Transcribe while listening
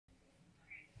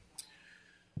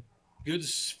Good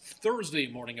Thursday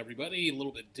morning, everybody. A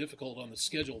little bit difficult on the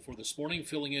schedule for this morning.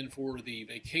 Filling in for the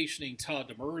vacationing Todd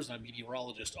Demers, I'm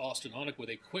meteorologist Austen Onek with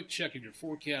a quick check of your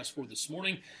forecast for this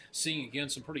morning. Seeing again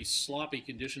some pretty sloppy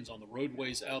conditions on the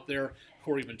roadways out there.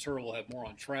 Corey Ventura will have more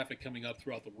on traffic coming up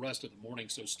throughout the rest of the morning,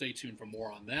 so stay tuned for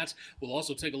more on that. We'll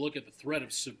also take a look at the threat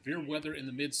of severe weather in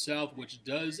the Mid-South, which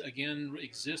does, again,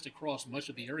 exist across much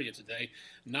of the area today.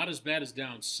 Not as bad as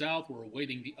down south. We're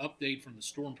awaiting the update from the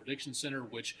Storm Prediction Center,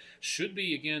 which should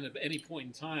be, again, at any point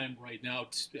in time right now,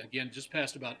 again, just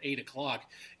past about 8 o'clock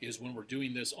is when we're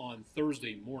doing this on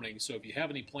Thursday morning. So if you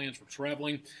have any plans for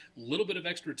traveling, a little bit of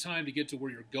extra time to get to where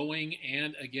you're going,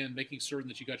 and, again, making certain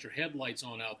that you got your headlights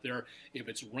on out there. If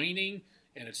it's raining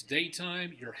and it's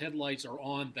daytime, your headlights are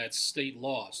on. That's state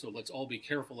law. So let's all be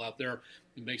careful out there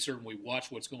and make certain we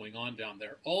watch what's going on down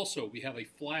there. Also, we have a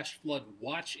flash flood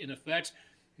watch in effect.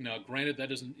 Now, granted, that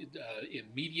doesn't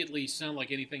immediately sound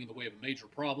like anything in the way of a major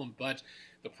problem, but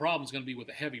the problem is going to be with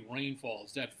the heavy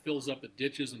rainfalls. That fills up the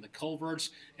ditches and the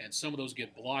culverts, and some of those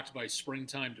get blocked by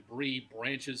springtime debris,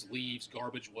 branches, leaves,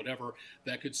 garbage, whatever,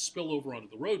 that could spill over onto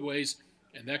the roadways.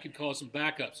 And that could cause some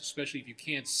backups, especially if you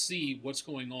can't see what's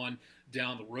going on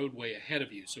down the roadway ahead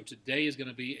of you. So today is going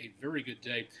to be a very good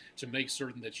day to make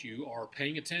certain that you are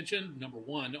paying attention, number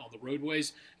one, on the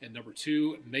roadways, and number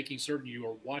two, making certain you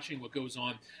are watching what goes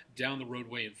on down the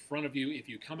roadway in front of you. If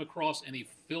you come across any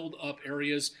filled up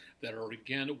areas that are,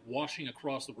 again, washing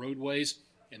across the roadways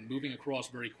and moving across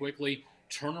very quickly,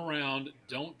 turn around,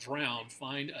 don't drown,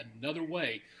 find another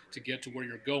way to get to where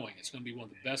you're going. It's going to be one of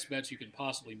the best bets you can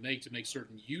possibly make to make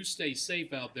certain you stay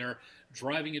safe out there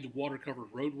driving into water-covered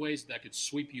roadways. That could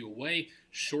sweep you away,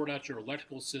 short out your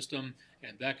electrical system,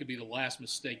 and that could be the last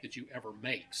mistake that you ever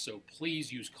make. So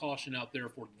please use caution out there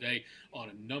for today on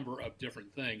a number of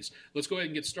different things. Let's go ahead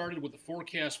and get started with the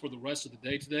forecast for the rest of the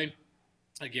day today.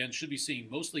 Again, should be seeing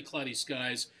mostly cloudy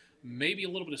skies, maybe a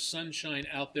little bit of sunshine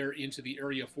out there into the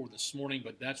area for this morning,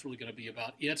 but that's really going to be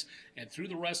about it. And through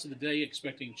the rest of the day,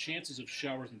 expecting chances of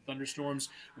showers and thunderstorms.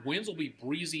 Winds will be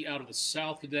breezy out of the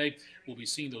south today. We'll be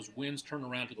seeing those winds turn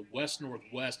around to the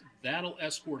west-northwest. That'll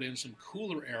escort in some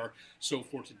cooler air. So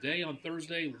for today on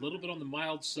Thursday, a little bit on the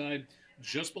mild side,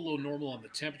 just below normal on the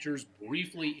temperatures,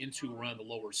 briefly into around the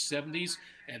lower 70s.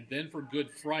 And then for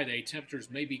Good Friday, temperatures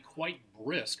may be quite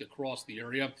brisk across the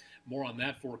area. More on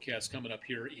that forecast coming up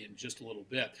here in just a little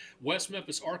bit. West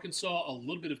Memphis, Arkansas, a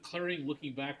little bit of clearing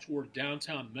looking back toward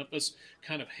downtown Memphis,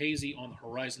 kind of hazy on the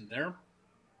horizon there.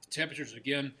 Temperatures,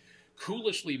 again,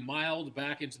 coolishly mild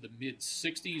back into the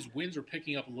mid-60s. Winds are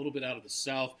picking up a little bit out of the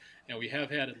south, and we have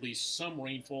had at least some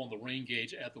rainfall in the rain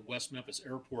gauge at the West Memphis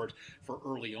Airport for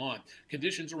early on.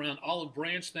 Conditions around Olive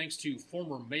Branch, thanks to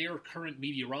former mayor, current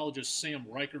meteorologist Sam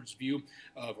Reichert's view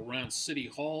of around City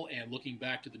Hall and looking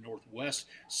back to the northwest.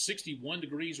 61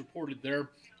 degrees reported there.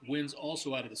 Winds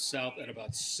also out of the south at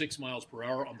about 6 miles per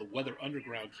hour on the Weather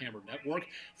Underground camera network.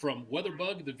 From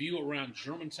WeatherBug, the view around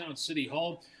Germantown City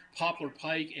Hall, Poplar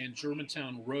Pike and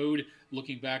Germantown Road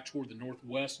looking back toward the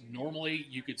northwest. Normally,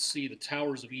 you could see the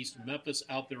towers of East Memphis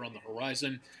out there on the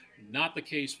horizon. Not the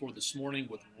case for this morning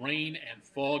with rain and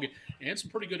fog and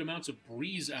some pretty good amounts of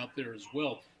breeze out there as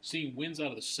well. Seeing winds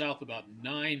out of the south about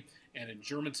 9, and in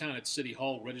Germantown at City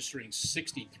Hall registering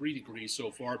 63 degrees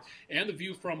so far. And the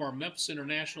view from our Memphis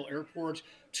International Airport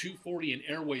 240 and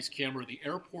Airways camera, the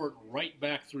airport right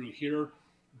back through here.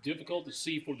 Difficult to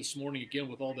see for this morning, again,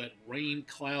 with all that rain,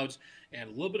 clouds, and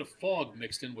a little bit of fog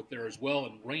mixed in with there as well,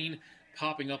 and rain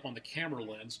popping up on the camera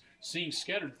lens. Seeing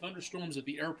scattered thunderstorms at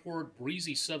the airport,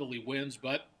 breezy southerly winds,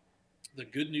 but the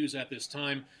good news at this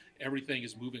time, everything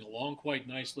is moving along quite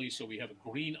nicely. So we have a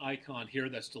green icon here.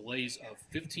 That's delays of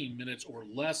 15 minutes or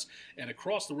less. And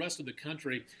across the rest of the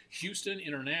country, Houston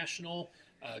International,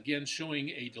 again, showing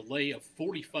a delay of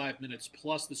 45 minutes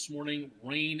plus this morning.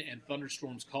 Rain and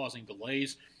thunderstorms causing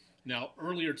delays. Now,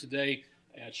 earlier today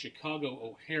at Chicago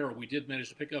O'Hare, we did manage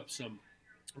to pick up some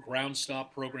ground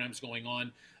stop programs going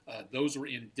on. Those are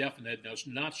indefinite. Now, it's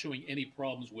not showing any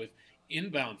problems with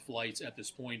inbound flights at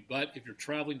this point, but if you're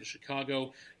traveling to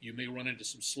Chicago, you may run into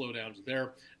some slowdowns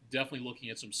there. Definitely looking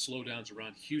at some slowdowns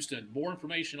around Houston. More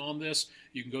information on this,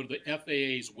 you can go to the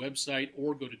FAA's website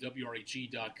or go to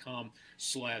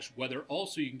WREG.com/weather.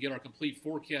 Also, you can get our complete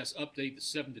forecast update, the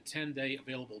 7 to 10 day,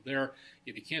 available there.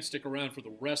 If you can't stick around for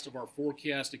the rest of our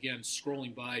forecast, again,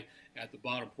 scrolling by at the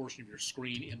bottom portion of your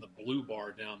screen in the blue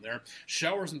bar down there.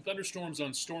 Showers and thunderstorms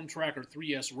on Storm Tracker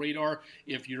 3S radar.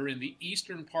 If you're in the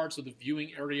eastern parts of the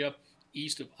viewing area,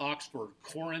 east of Oxford,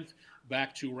 Corinth,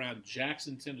 back to around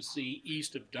Jackson, Tennessee,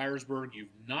 east of Dyersburg. You've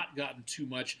not gotten too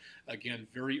much, again,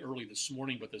 very early this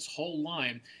morning, but this whole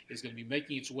line is going to be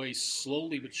making its way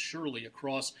slowly but surely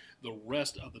across the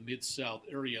rest of the Mid-South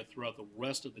area throughout the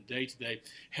rest of the day today.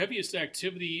 Heaviest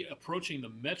activity approaching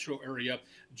the metro area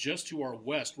just to our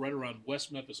west, right around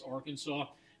West Memphis, Arkansas,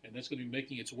 and that's going to be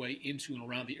making its way into and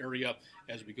around the area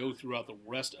as we go throughout the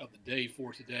rest of the day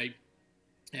for today.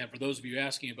 And for those of you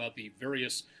asking about the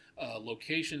various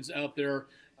locations out there,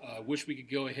 wish we could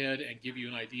go ahead and give you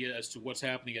an idea as to what's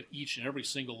happening at each and every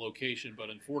single location, but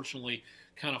unfortunately,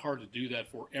 kind of hard to do that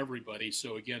for everybody.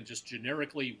 So again, just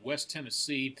generically, West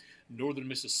Tennessee, northern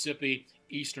Mississippi,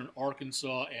 eastern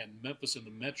Arkansas, and Memphis in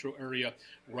the metro area,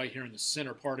 right here in the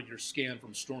center part of your scan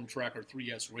from Storm Tracker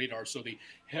 3S radar. So the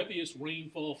heaviest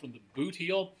rainfall from the Boot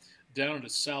Heel down into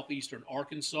southeastern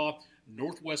Arkansas,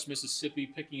 northwest Mississippi,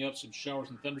 picking up some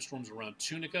showers and thunderstorms around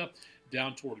Tunica,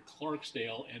 down toward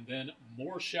Clarksdale, and then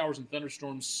more showers and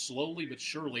thunderstorms slowly but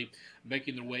surely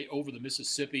making their way over the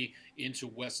Mississippi into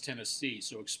West Tennessee.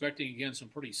 So expecting, again, some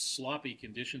pretty sloppy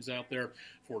conditions out there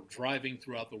for driving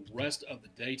throughout the rest of the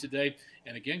day today.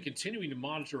 And again, continuing to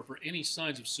monitor for any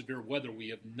signs of severe weather. We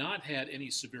have not had any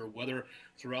severe weather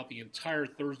throughout the entire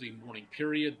Thursday morning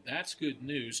period. That's good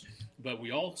news, but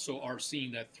we also are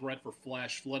seeing that threat for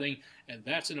flash flooding, and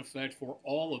that's in effect for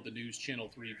all of the News Channel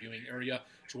 3 viewing area,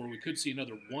 to where we could see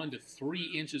another 1 to 3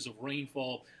 inches of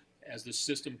rainfall as the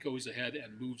system goes ahead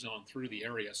and moves on through the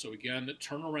area. So again,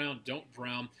 turn around, don't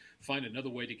drown, find another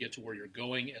way to get to where you're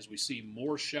going as we see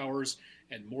more showers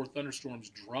and more thunderstorms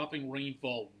dropping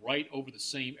rainfall right over the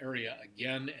same area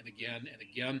again and again and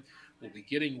again. We'll be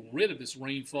getting rid of this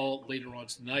rainfall later on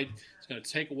tonight. It's going to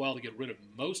take a while to get rid of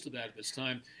most of that at this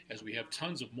time, as we have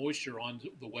tons of moisture on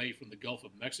the way from the Gulf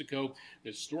of Mexico.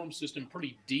 This storm system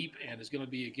pretty deep and is going to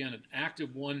be, again, an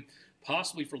active one,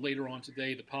 possibly for later on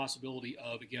today, the possibility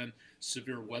of, again,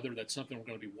 severe weather. That's something we're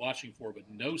going to be watching for, but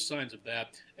no signs of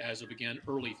that as of, again,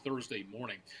 early Thursday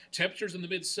morning. Temperatures in the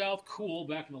Mid-South cool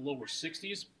back in the lower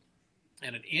 60s,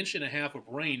 and 1.5 inches of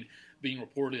rain being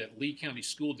reported at Lee County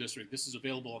School District. This is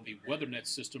available on the WeatherNet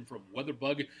system from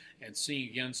WeatherBug, and seeing,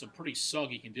 again, some pretty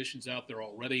soggy conditions out there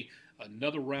already.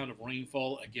 Another round of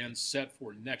rainfall, again, set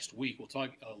for next week. We'll talk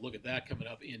look at that coming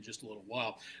up in just a little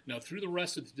while. Now, through the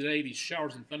rest of today, these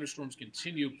showers and thunderstorms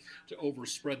continue to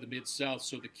overspread the Mid-South,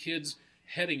 so the kids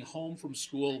heading home from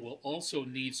school will also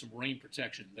need some rain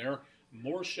protection there.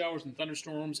 More showers and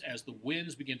thunderstorms as the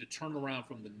winds begin to turn around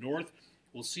from the north.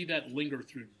 We'll see that linger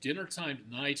through dinner time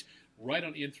tonight, right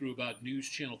on in through about News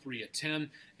Channel 3 at 10,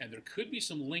 and there could be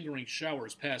some lingering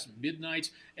showers past midnight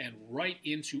and right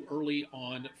into early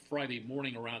on Friday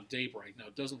morning around daybreak. Now,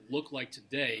 it doesn't look like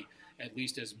today, at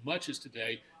least as much as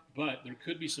today, but there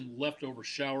could be some leftover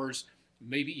showers,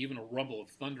 maybe even a rumble of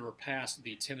thunder past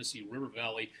the Tennessee River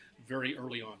Valley very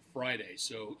early on Friday.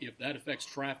 So if that affects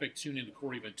traffic, tune into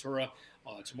Corey Ventura.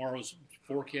 Tomorrow's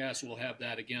forecast will have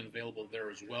that again available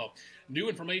there as well. New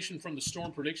information from the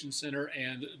Storm Prediction Center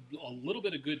and a little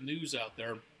bit of good news out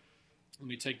there. Let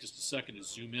me take just a second to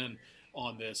zoom in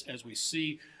on this. As we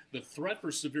see, the threat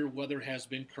for severe weather has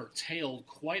been curtailed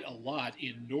quite a lot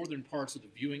in northern parts of the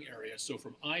viewing area. So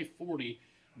from I-40,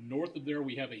 north of there,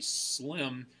 we have a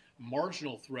slim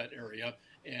marginal threat area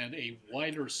and a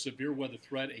wider severe weather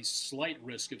threat, a slight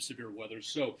risk of severe weather.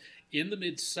 So in the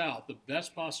Mid-South, the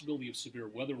best possibility of severe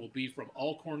weather will be from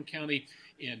Alcorn County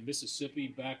in Mississippi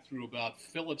back through about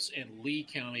Phillips and Lee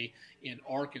County in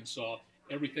Arkansas,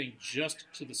 everything just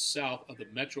to the south of the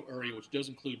metro area, which does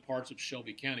include parts of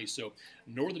Shelby County. So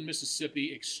northern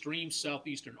Mississippi, extreme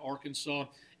southeastern Arkansas,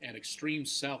 and extreme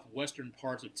southwestern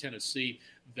parts of Tennessee.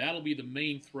 That'll be the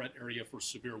main threat area for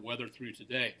severe weather through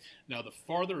today. Now, the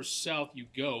farther south you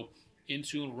go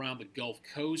into and around the Gulf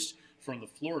Coast, from the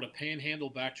Florida Panhandle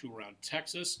back to around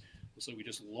Texas, looks like we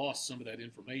just lost some of that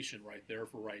information right there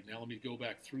for right now. Let me go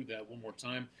back through that one more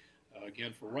time.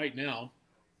 Again, for right now,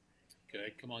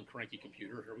 okay, come on, cranky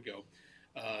computer, here we go.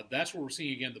 That's where we're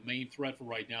seeing, again, the main threat for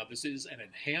right now. This is an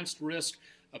enhanced risk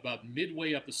about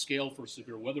midway up the scale for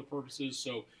severe weather purposes.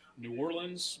 So New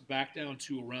Orleans back down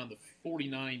to around the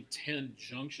 4910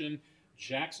 junction.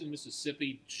 Jackson,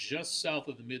 Mississippi, just south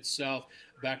of the Mid-South,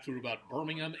 back through about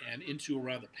Birmingham and into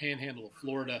around the Panhandle of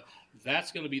Florida.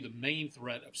 That's going to be the main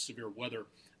threat of severe weather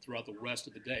throughout the rest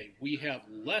of the day. We have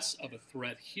less of a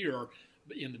threat here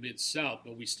in the Mid-South,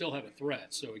 but we still have a threat.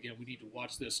 So again, we need to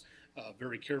watch this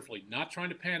very carefully. Not trying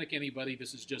to panic anybody.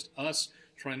 This is just us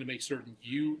trying to make certain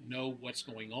you know what's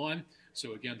going on.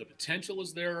 So again, the potential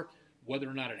is there. Whether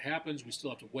or not it happens, we still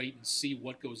have to wait and see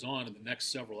what goes on in the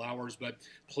next several hours. But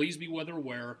please be weather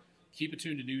aware. keep it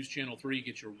tuned to News Channel 3.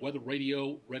 Get your weather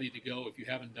radio ready to go if you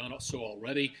haven't done so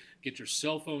already. Get your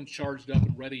cell phone charged up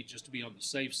and ready just to be on the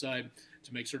safe side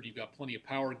to make sure you've got plenty of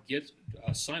power.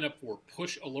 Sign up for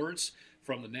push alerts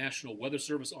from the National Weather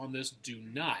Service on this. Do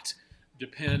not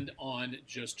depend on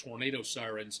just tornado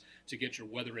sirens to get your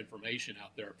weather information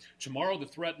out there. Tomorrow, the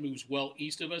threat moves well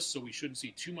east of us, so we shouldn't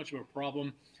see too much of a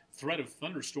problem. Threat of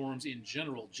thunderstorms in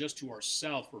general just to our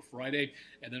south for Friday,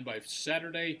 and then by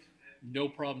Saturday, no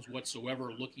problems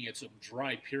whatsoever, looking at some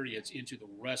dry periods into the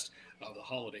rest of the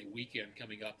holiday weekend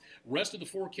coming up. Rest of the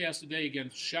forecast today, again,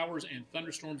 showers and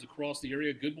thunderstorms across the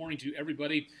area. Good morning to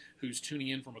everybody who's tuning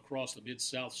in from across the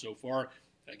Mid-South so far.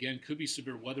 Again, could be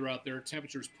severe weather out there.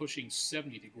 Temperatures pushing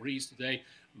 70 degrees today.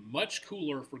 Much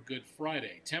cooler for Good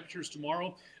Friday. Temperatures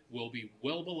tomorrow will be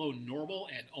well below normal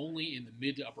and only in the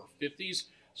mid to upper 50s.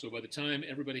 So by the time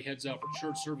everybody heads out for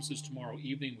church services tomorrow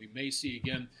evening, we may see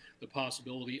again the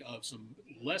possibility of some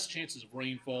less chances of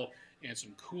rainfall and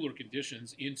some cooler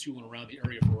conditions into and around the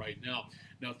area for right now.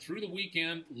 Now through the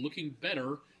weekend, looking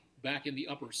better, back in the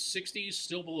upper 60s,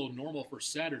 still below normal for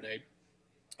Saturday.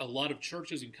 A lot of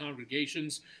churches and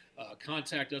congregations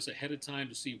contact us ahead of time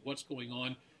to see what's going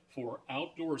on for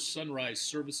outdoor sunrise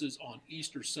services on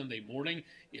Easter Sunday morning.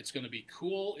 It's going to be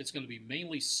cool. It's going to be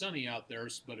mainly sunny out there,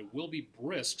 but it will be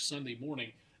brisk Sunday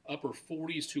morning, upper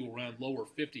 40s to around lower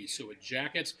 50s. So a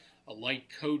jacket, a light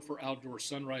coat for outdoor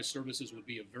sunrise services would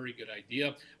be a very good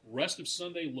idea. Rest of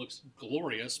Sunday looks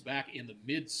glorious, back in the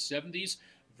mid-70s.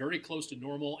 Very close to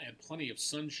normal and plenty of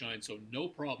sunshine, so no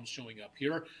problems showing up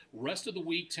here. Rest of the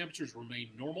week, temperatures remain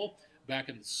normal, back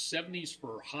in the 70s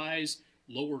for highs,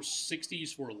 lower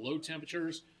 60s for low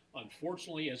temperatures.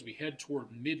 Unfortunately, as we head toward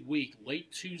midweek,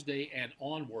 late Tuesday and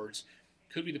onwards,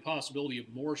 could be the possibility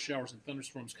of more showers and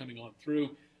thunderstorms coming on through.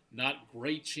 Not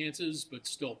great chances, but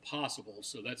still possible,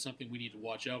 so that's something we need to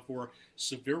watch out for.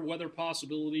 Severe weather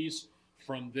possibilities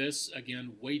from this,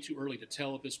 again, way too early to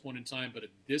tell at this point in time, but at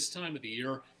this time of the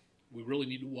year, we really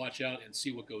need to watch out and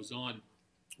see what goes on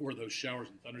where those showers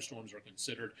and thunderstorms are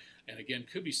considered. And again,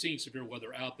 could be seeing severe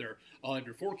weather out there. I'll have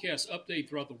your forecast update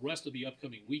throughout the rest of the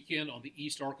upcoming weekend on the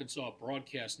East Arkansas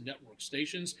Broadcast Network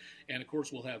stations. And of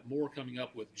course, we'll have more coming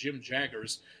up with Jim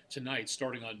Jaggers tonight,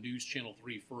 starting on News Channel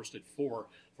 3 first at 4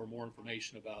 for more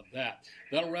information about that.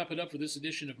 That'll wrap it up for this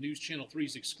edition of News Channel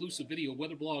 3's exclusive video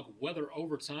weather blog, Weather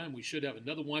Overtime. We should have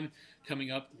another one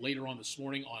coming up later on this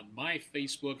morning on my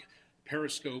Facebook,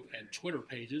 Periscope, and Twitter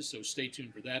pages, so stay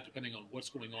tuned for that, depending on what's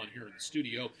going on here in the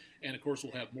studio. And, of course,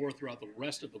 we'll have more throughout the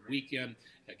rest of the weekend.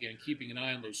 Again, keeping an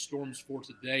eye on those storms for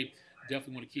today.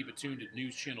 Definitely want to keep it tuned to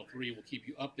News Channel 3. We'll keep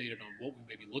you updated on what we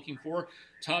may be looking for.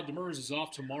 Todd Demers is off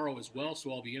tomorrow as well,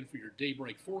 so I'll be in for your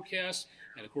daybreak forecast.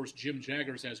 And, of course, Jim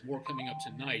Jaggers has more coming up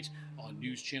tonight on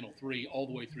News Channel 3, all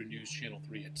the way through News Channel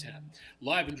 3 at 10.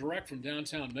 Live and direct from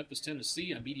downtown Memphis,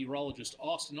 Tennessee, I'm meteorologist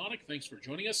Austen Onek. Thanks for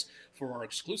joining us for our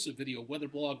exclusive video weather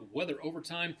blog, Weather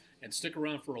Overtime. And stick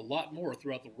around for a lot more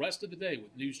throughout the rest of the day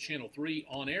with News Channel 3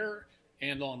 on air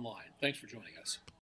and online. Thanks for joining us.